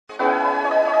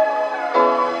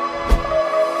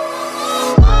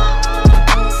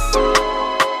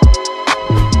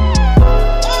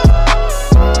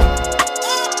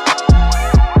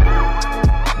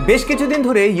বেশ কিছুদিন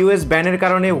ধরে ইউএস ব্যানের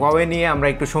কারণে Huawei নিয়ে আমরা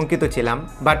একটু শঙ্কিত ছিলাম,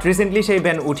 বাট রিসেন্টলি সেই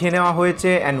ব্যান উঠিয়ে নেওয়া হয়েছে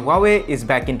and Huawei is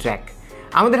back in track.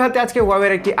 আমাদের হাতে আজকে Huawei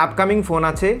এর একটি আপকামিং ফোন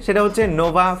আছে, সেটা হচ্ছে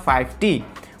নোভা 5T।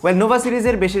 নোভা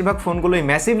সিরিজের বেশিরভাগ ফোনগুলোই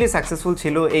ম্যাসিভলি সাকসেসফুল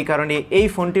ছিল, এই কারণে এই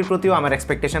ফোনটির প্রতিও আমার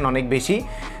এক্সপেকটেশন অনেক বেশি।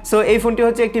 সো এই ফোনটি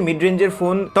হচ্ছে একটি মিড রেঞ্জের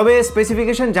ফোন, তবে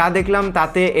স্পেসিফিকেশন যা দেখলাম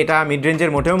তাতে এটা মিড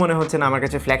রেঞ্জের মোটেও মনে হচ্ছে না, আমার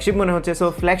কাছে ফ্ল্যাগশিপ মনে হচ্ছে। সো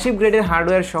ফ্ল্যাগশিপ গ্রেডের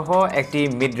হার্ডওয়্যার সহ একটি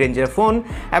মিড রেঞ্জের ফোন,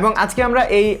 এবং আজকে আমরা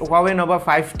এই Huawei নোভা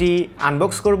 5T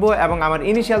আনবক্স করব এবং আমার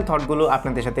ইনিশিয়াল থটগুলো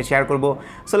আপনাদের সাথে শেয়ার করব।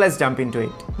 সো লেটস জাম্প ইনটু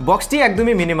ইট। বক্সটি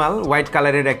একদমই মিনিমাল, হোয়াইট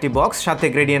কালারের একটি বক্স, সাথে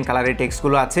গ্রেডিয়েন্ট কালারের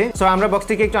টেক্সটগুলো আছে। সো আমরা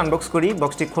বক্সটিকে একটু আনবক্স করি।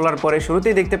 বক্সটি খোলার পরে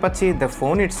শুরুতেই দেখতে পাচ্ছি দ্য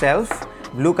ফোন ইটসেলফ,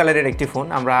 ব্লু কালারের একটি ফোন।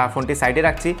 আমরা ফোনটি সাইডে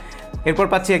রাখছি। এরপর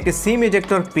পাচ্ছি একটি সিম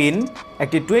ইজেক্টর পিন,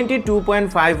 একটি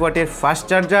 22.5 ওয়াটের fast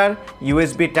charger,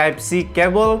 USB type C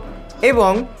কেবল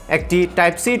এবং একটি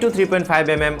type C two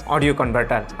 3.5mm audio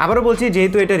converter. আবারও বলছি,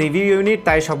 যেহেতু এটা রিভিউ ইউনিট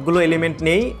তাই সবগুলো এলিমেন্ট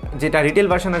নেই, যেটা রিটেল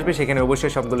ভার্সন আসবে সেখানে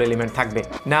অবশ্যই সবগুলো এলিমেন্ট থাকবে।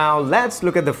 Now let's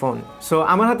look at the phone. So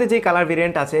আমার হাতে যে কালার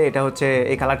ভেরিয়েন্ট আছে এটা হচ্ছে,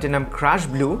 এই কালারটির নাম ক্রাশ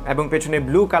ব্লু, এবং পেছনে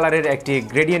ব্লু কালারের একটি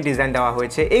গ্রেডিয়েন্ট ডিজাইন দেওয়া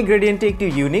হয়েছে। এই গ্রেডিয়েন্টটি একটি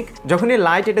ইউনিক, যখনই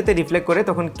লাইট এটাতে রিফ্লেক্ট করে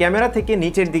তখন ক্যামেরা থেকে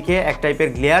নিচের দিকে এক টাইপের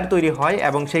গ্লেয়ার তৈরি হয়,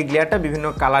 এবং সেই গ্লেয়ারটা বিভিন্ন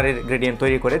কালারের গ্রেডিয়েন্ট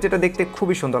তৈরি করে, যেটা দেখতে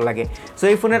খুবই সুন্দর লাগে। সো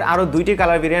এই ফোনের আরও দুইটি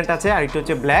কালার ভেরিয়েন্ট আছে, আরেকটি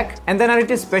হচ্ছে ব্ল্যাক অ্যান্ড দেন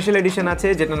আরেকটি স্পেশাল এডিশন আছে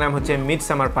যেটার নাম হচ্ছে মিড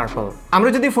সামার পার্পল। আমরা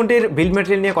যদি ফোনটির বিল্ড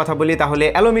ম্যাটেরিয়াল নিয়ে কথা বলি তাহলে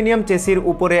অ্যালুমিনিয়াম চেসির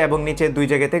উপরে এবং নিচে দুই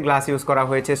জায়গাতে গ্লাস ইউজ করা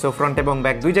হয়েছে। সো ফ্রন্ট এবং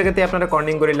ব্যাক দুই জায়গাতে আপনারা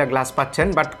কর্নিং গরিল্লা গ্লাস পাচ্ছেন,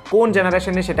 বাট কোন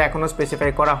জেনারেশনে সেটা এখনো স্পেসিফাই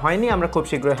করা হয়নি, আমরা খুব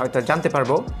শীঘ্রই হয়তো জানতে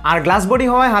পারবো। আর গ্লাস বডি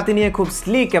হওয়ায় হাতে নিয়ে খুব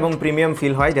স্লিক এবং প্রিমিয়াম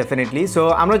ফিল হয় ডেফিনেটলি। সো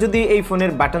আমরা যদি এই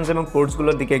ফোনের বাটনস এবং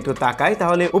পোর্টসগুলোর দিকে একটু তাকাই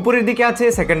তাহলে উপরের দিকে আছে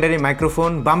সেকেন্ডারি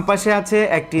মাইক্রোফোন, বাম পাশে আছে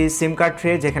একটি সিম কার্ড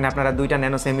ট্রে যেখানে আপনারা দুইটা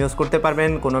ন্যানো সিম ইউজ করতে পারবেন,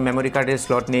 কোনো মেমোরি কার্ডের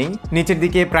স্লট নেই। নিচের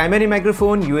দিকে primary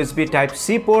microphone, USB type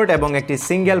C port এবং একটি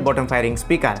সিঙ্গেল বটম ফায়ারিং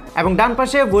স্পিকার, এবং ডান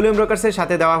পাশে ভলিউম রকার্সের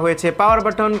সাথে দেওয়া হয়েছে পাওয়ার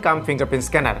বাটন কাম fingerprint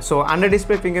scanner. So under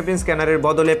display fingerprint স্ক্যানারের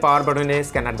বদলে পাওয়ার বাটনে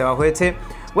স্ক্যানার দেওয়া হয়েছে।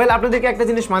 আপনাদেরকে একটা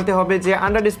জিনিস মানতে হবে যে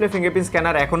আন্ডার ডিসপ্লে ফিঙ্গারপ্রিন্ট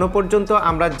স্ক্যানার এখনো পর্যন্ত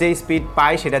আমরা যেই স্পিড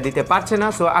পাই সেটা দিতে পারছে না।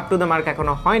 So up to the mark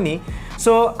এখনো হয়নি।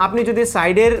 সো আপনি যদি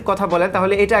সাইডের কথা বলেন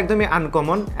তাহলে এটা একদমই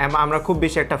আনকমন, আমরা খুব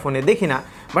বেশি একটা ফোনে দেখি না।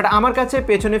 বাট আমার কাছে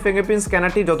পেছনে ফিঙ্গারপ্রিন্ট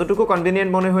স্ক্যানারটি যতটুকু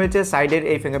কনভিনিয়েন্ট মনে হয়েছে, সাইডের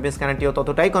এই ফিঙ্গারপ্রিন্ট স্ক্যানারটিও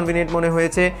ততটাই কনভিনিয়েন্ট মনে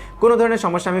হয়েছে। কোনো ধরনের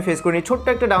সমস্যা আমি ফেস করিনি। ছোট্ট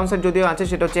একটা ডাউনসাইড যদিও আছে,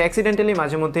 সেটা হচ্ছে অ্যাক্সিডেন্টালি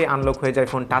মাঝে মধ্যেই আনলক হয়ে যায়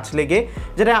ফোন টাচ লেগে,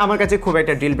 যেটা আমার কাছে খুব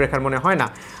একটা ডিল ব্রেকার মনে হয় না।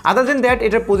 আদার দেন দ্যাট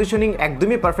এটার পজিশনিং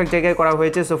একদমই পারফেক্ট জায়গায় করা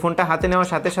হয়েছে। সো ফোনটা হাতে নেওয়ার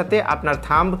সাথে সাথে আপনার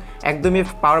থাম্ব একদমই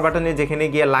পাওয়ার বাটনে যেখানে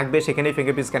গিয়ে লাগবে সেখানেই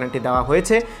ফিঙ্গারপ্রিন্ট স্ক্যানারটি দেওয়া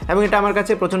হয়েছে, এবং এটা আমার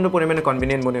কাছে প্রচণ্ড পরিমাণে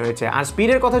কনভিনিয়েন্ট মনে হয়েছে। আর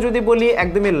স্পিডের কথা যদি বলি,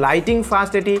 একদমই লাইটিং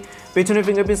ফাস্ট এটি। পেছনে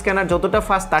ফিঙ্গারপ্রিন্ট স্ক্যানার যতটা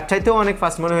ফাস্ট তার চাইতেও অনেক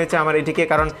ফাস্ট মনে হয়েছে আমার এটিকে,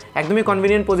 কারণ একদমই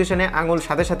কনভিনিয়েন্ট পজিশনে আঙুল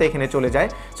সাথে সাথে এখানে চলে যায়।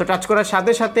 সো টাচ করার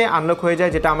সাথে সাথে আনলক হয়ে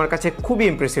যায়, যেটা আমার কাছে খুবই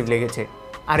ইমপ্রেসিভ লেগেছে।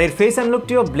 আর এর ফেস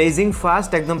আনলকটিও ব্লেজিং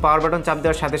ফাস্ট, একদম পাওয়ার বাটন চাপ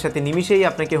দেওয়ার সাথে সাথে নিমিশেই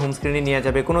আপনাকে হোম স্ক্রিনে নিয়ে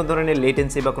যাবে, কোনো ধরনের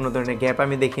লেটেন্সি বা কোনো ধরনের গ্যাপ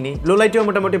আমি দেখিনি। লো লাইটেও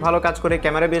মোটামুটি ভালো কাজ করে,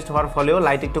 ক্যামেরা বেসড হওয়ার ফলেও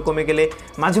লাইট একটু কমে গেলে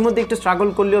মাঝে মধ্যে একটু স্ট্রাগল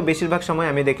করলেও বেশিরভাগ সময়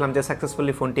আমি দেখলাম যে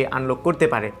সাকসেসফুলি ফোনটি আনলক করতে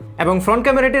পারে। এবং ফ্রন্ট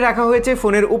ক্যামেরাটি রাখা হয়েছে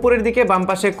ফোনের উপরের দিকে বাম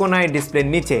পাশে কোনায় ডিসপ্লের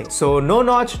নিচে। So no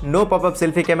notch, no pop up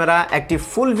selfie camera, একটি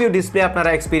ফুল ভিউ ডিসপ্লে আপনারা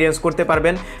এক্সপিরিয়েন্স করতে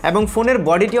পারবেন। এবং ফোনের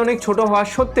বডিটি অনেক ছোট হওয়া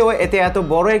সত্ত্বেও এতে এত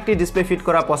বড় একটি ডিসপ্লে ফিট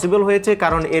করা পসিবল হয়েছে,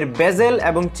 কারণ এর বেজেল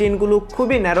এবং চেনগুলো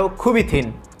খুবই ন্যারো, খুবই থিন।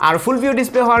 আর ফুল ভিউ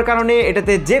ডিসপ্লে হওয়ার কারণে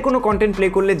এটাতে যে কোনো কন্টেন্ট প্লে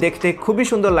করলে দেখতে খুবই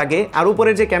সুন্দর লাগে। আর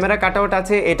উপরে যে ক্যামেরা কাটআউট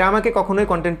আছে এটা আমাকে কখনোই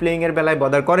কন্টেন্ট প্লেইং এর বেলায়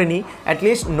বদার করেনি,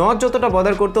 অ্যাটলিস্ট নট যতটা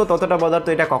বদার করতো ততটা বদার তো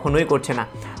এটা কখনোই করছে না।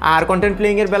 আর কন্টেন্ট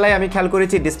প্লেইং এর বেলায় আমি খেয়াল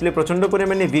করেছি ডিসপ্লে প্রচণ্ড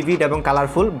পরিমাণে ভিভিড এবং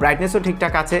কালারফুল, ব্রাইটনেসও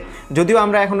ঠিকঠাক আছে। যদিও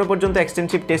আমরা এখনো পর্যন্ত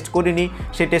এক্সটেনসিভ টেস্ট করিনি,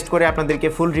 সেই টেস্ট করে আপনাদেরকে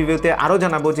ফুল রিভিউতে আরও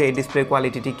জানাবো যে এই ডিসপ্লে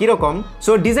কোয়ালিটিটি কীরকম।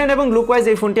 সো ডিজাইন এবং লুক ওয়াইজ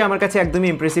এই ফোনটি আমার কাছে একদমই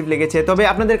ইমপ্রেসিভ লেগেছে। তবে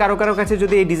আপনাদের কারো কাছে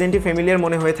যদি এই ডিজাইনটি ফ্যামিলিয়ার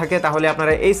মনে হয়ে থাকে তাহলে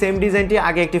আপনারা এই সেম ডিজাইনটি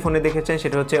আগে একটি ফোনে দেখেছেন,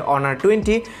 সেটা হচ্ছে Honor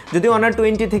 20। যদিও Honor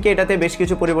 20 থেকে এটাতে বেশ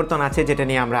কিছু পরিবর্তন আছে যেটা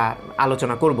নিয়ে আমরা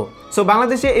আলোচনা করব। সো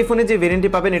বাংলাদেশে এই ফোনে যে ভেরিয়েন্টটি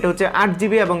পাবেন এটা হচ্ছে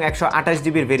 8GB এবং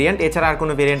 128GBর ভেরিয়েন্ট। এছাড়া আর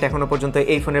কোনো ভেরিয়েন্ট এখনো পর্যন্ত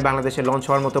এই ফোনের বাংলাদেশে লঞ্চ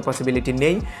হওয়ার মতো পসিবিলিটি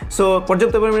নেই। সো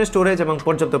পর্যাপ্ত পরিমাণে স্টোরেজ এবং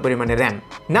পর্যাপ্ত পরিমাণে RAM.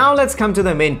 Now let's come to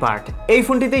the main part. এই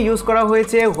ফোনটিতে ইউজ করা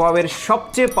হয়েছে Huawei-এর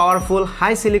সবচেয়ে powerful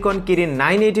high silicon Kirin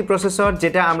 980 processor,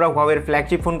 যেটা আমরা Huawei-এর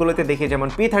ফ্ল্যাগশিপ ফোনগুলোতে দেখি, যেমন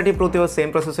P30 Pro-তেও সেম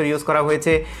প্রসেসর ইউজ করা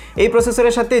হয়েছে। এই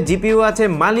প্রসেসরের সাথে জিপিইউ আছে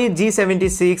Mali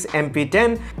G76 MP10।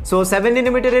 So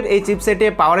 7nm এর এই চিপসেটে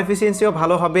পাওয়ার এফিসিয়েন্সিও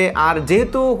ভালো হবে। আর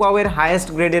যেহেতু Huawei-এর হাইয়েস্ট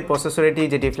গ্রেডের প্রসেসর এটি,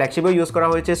 যেটি ফ্ল্যাগশিপও ইউজ করা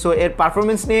হয়েছে, সো এর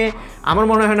পারফরমেন্স নিয়ে আমার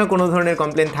মনে হয় না কোনো ধরনের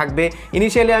কমপ্লেন থাকবে।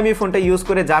 ইনিশিয়ালি আমি ফোনটা ইউজ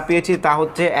করে যা পেয়েছি তা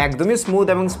হচ্ছে একদমই স্মুথ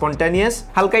এবং স্পন্টানিয়াস।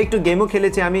 হালকা একটু গেমও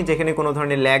খেলেছি আমি, যেখানে কোনো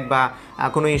ধরনের ল্যাগ বা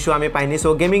কোনো ইস্যু আমি পাইনি। সো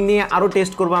গেমিং নিয়ে আরও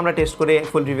টেস্ট করবো, আমরা টেস্ট করে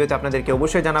ফুল রিভিউতে আপনাদেরকে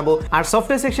অবশ্যই জানাবো। আর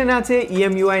সফটওয়্যার সেকশনে আছে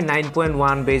EMUI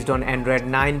 9.1 based on Android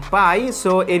 9 Pie। So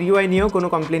so এর ইউআই নিয়েও কোনো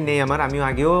কমপ্লেন নেই আমার, আমিও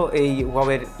আগেও এই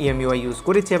Huawei EMUI ইউজ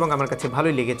করেছি এবং আমার কাছে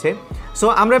ভালোই লেগেছে। সো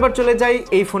আমরা এবার চলে যাই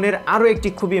এই ফোনের আরও একটি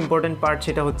খুবই ইম্পর্টেন্ট পার্ট,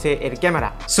 সেটা হচ্ছে এর ক্যামেরা।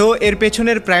 সো এর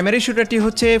পেছনের প্রাইমারি শুটারটি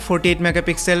হচ্ছে 48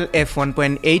 megapixel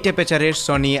f1.8 অ্যাপাচারের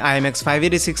Sony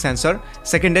IMX586 sensor.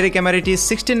 Secondary ক্যামেরাটি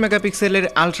 16 মেগাপিক্সেলের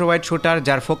আলট্রা ওয়াইড শুটার,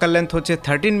 যার ফোকাল লেন্থ হচ্ছে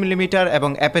 13 মিলিমিটার এবং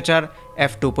অ্যাপাচার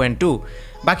f2.2।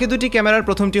 বাকি দুটি ক্যামেরার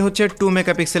প্রথমটি হচ্ছে 2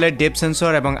 মেগাপিক্সেলের ডেপথ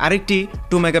সেন্সর এবং আরেকটি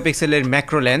 2 মেগাপিক্সেলের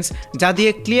ম্যাক্রো লেন্স, যা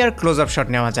দিয়ে ক্লিয়ার ক্লোজ আপ শট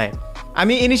নেওয়া যায়।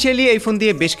 আমি ইনিশিয়ালি এই ফোন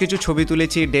দিয়ে বেশ কিছু ছবি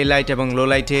তুলেছি ডে লাইট এবং লো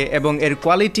লাইটে, এবং এর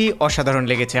কোয়ালিটি অসাধারণ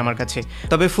লেগেছে আমার কাছে।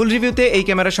 তবে ফুল রিভিউতে এই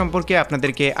ক্যামেরা সম্পর্কে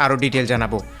আপনাদেরকে আরও ডিটেল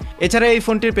জানাবো। এছাড়া এই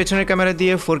ফোনটির পেছনের ক্যামেরা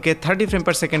দিয়ে 4K 30 ফ্রেম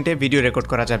পার সেকেন্ডে ভিডিও রেকর্ড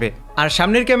করা যাবে। আর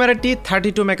সামনের ক্যামেরাটি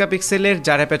 32 মেগাপিক্সেলের,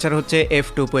 যার অ্যাপাচার হচ্ছে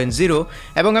f2.0,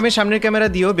 এবং আমি সামনের ক্যামেরা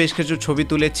দিয়েও বেশ কিছু ছবি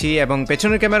তুলেছি এবং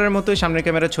পেছনের ক্যামেরার মতোই সামনের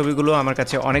ক্যামেরার ছবিগুলো আমার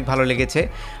কাছে অনেক ভালো লেগেছে।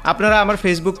 আপনারা আমার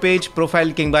ফেসবুক পেজ, প্রোফাইল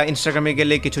কিংবা ইনস্টাগ্রামে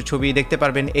গেলে কিছু ছবি দেখতে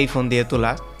পারবেন এই ফোন দিয়ে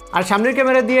তোলা। আর সামনের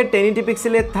ক্যামেরা দিয়ে 1080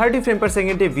 পিক্সেলে 30 ফ্রেম পার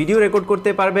সেকেন্ডে ভিডিও রেকর্ড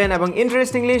করতে পারবেন, এবং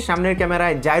ইন্টারেস্টিংলি সামনের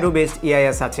ক্যামেরায় জাইরো বেসড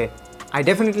EIS আছে। I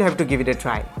definitely have to give it a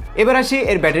try. এবার আসি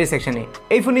এর ব্যাটারি সেকশনে।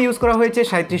 এই ফোনে ইউজ করা হয়েছে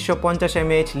 3750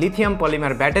 mAh লিথিয়াম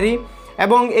পলিমার ব্যাটারি,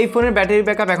 এবং এই ফোনের ব্যাটারি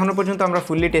ব্যাকআপ এখনও পর্যন্ত আমরা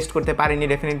ফুললি টেস্ট করতে পারিনি,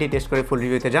 ডেফিনেটলি টেস্ট করে ফুল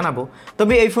রিভিউতে জানাবো।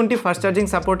 তবে এই ফোনটি ফাস্ট চার্জিং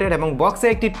সাপোর্টেড, এবং বক্সে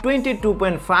একটি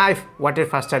 22.5 ওয়াটের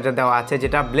ফাস্ট চার্জার দেওয়া আছে,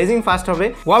 যেটা ব্লেজিং ফাস্ট হবে।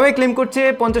 Huawei ক্লেম করছে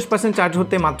 50% চার্জ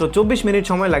হতে মাত্র 24 মিনিট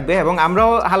সময় লাগবে, এবং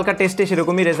আমরাও হালকা টেস্টে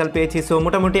সেরকমই রেজাল্ট পেয়েছি। সো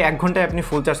মোটামুটি 1 ঘন্টায় আপনি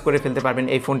ফুল চার্জ করে ফেলতে পারবেন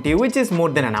এই ফোনটি, which is more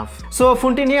than enough. So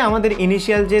ফোনটি নিয়ে আমাদের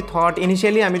ইনিশিয়াল যে থট,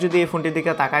 ইনিশিয়ালি আমি যদি এই ফোনটির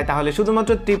দিকে তাকাই তাহলে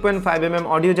শুধুমাত্র 3.5mm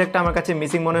অডিও জ্যাকটা আমার কাছে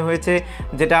মিসিং মনে হয়েছে,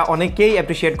 যেটা অনেকেই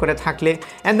অ্যাপ্রিসিয়েট করে থাকলে।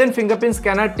 অ্যান্ড দেন ফিঙ্গারপ্রিন্ট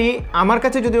স্ক্যানারটি আমার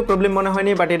কাছে যদিও প্রবলেম মনে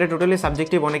হয়নি, বাট এটা টোটালি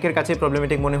সাবজেক্টিভ, অনেকের কাছে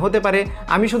প্রবলেমেটিক মনে হতে পারে।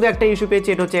 আমি শুধু একটা ইস্যু পেয়েছি,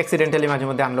 এটা হচ্ছে অ্যাক্সিডেন্টালি মাঝে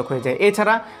মধ্যে আনলক হয়ে যায়,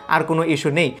 এছাড়া আর কোনো ইস্যু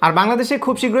নেই। আর বাংলাদেশে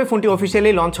খুব শীঘ্রই ফোনটি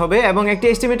অফিসিয়ালি লঞ্চ হবে, এবং একটি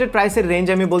এস্টিমেটেড প্রাইসের রেঞ্জ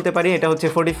আমি বলতে পারি এটা হচ্ছে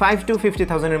 45 to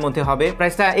 50,000 এর মধ্যে হবে।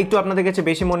 প্রাইসটা একটু আপনাদের কাছে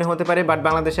বেশি মনে হতে পারে, বাট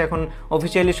বাংলাদেশে এখন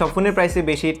অফিসিয়ালি সব ফোনের প্রাইসে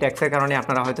বেশি, ট্যাক্সের কারণে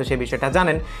আপনারা হয়তো সেই বিষয়টা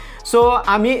জানেন। সো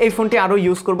আমি এই ফোনটি আরও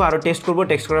ইউজ করবো, আরও টেস্ট করবো,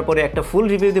 টেস্ট করার পরে একটা ফুল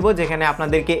রিভিউ দেবো, যেখানে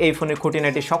আপনাদেরকে এই ফোনের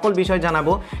খুঁটিনাটি সকল বিষয়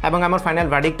জানাবো, এবং আমার ফাইনাল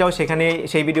ভার্ডিক্টটাও সেখানে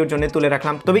সেই ভিডিওর জন্য তুলে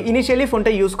রাখলাম। তবে ইনিশিয়ালি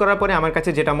ফোনটা ইউজ করার পরে আমার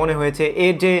কাছে যেটা মনে হয়েছে,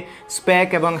 এর যে স্প্যাক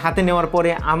এবং হাতে নেওয়ার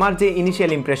পরে আমার যে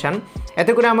ইনিশিয়াল ইমপ্রেশন,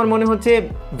 এতে করে আমার মনে হচ্ছে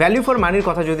ভ্যালু ফর মানির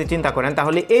কথা যদি চিন্তা করেন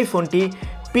তাহলে এই ফোনটি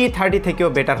P30 থেকেও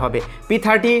বেটার হবে।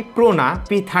 P30 Pro না,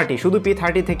 P30, শুধু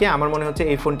P30 থেকে আমার মনে হচ্ছে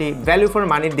এই ফোনটি ভ্যালু ফর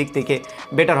মানির দিক থেকে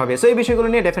বেটার হবে। সো এই বিষয়গুলো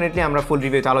নিয়ে ডেফিনেটলি আমরা ফুল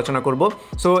রিভিউতে আলোচনা করব।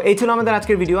 সো এই ছিল আমাদের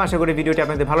আজকের ভিডিও। আশা করি ভিডিওটি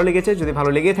আপনাদের ভালো লেগেছে। যদি ভালো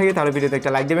লেগে থাকে তাহলে ভিডিওতে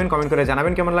একটা লাইক দেবেন, কমেন্ট করে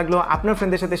জানাবেন কেমন লাগলো। আপনার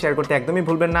ফ্রেন্ডদের সাথে শেয়ার করতে একদমই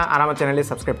ভুলবেন না, আর আমার চ্যানেলে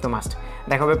সাবস্ক্রাইব তো মাস্ট।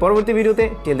 দেখা হবে পরবর্তী ভিডিওতে।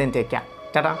 Till then take care,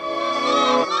 tata.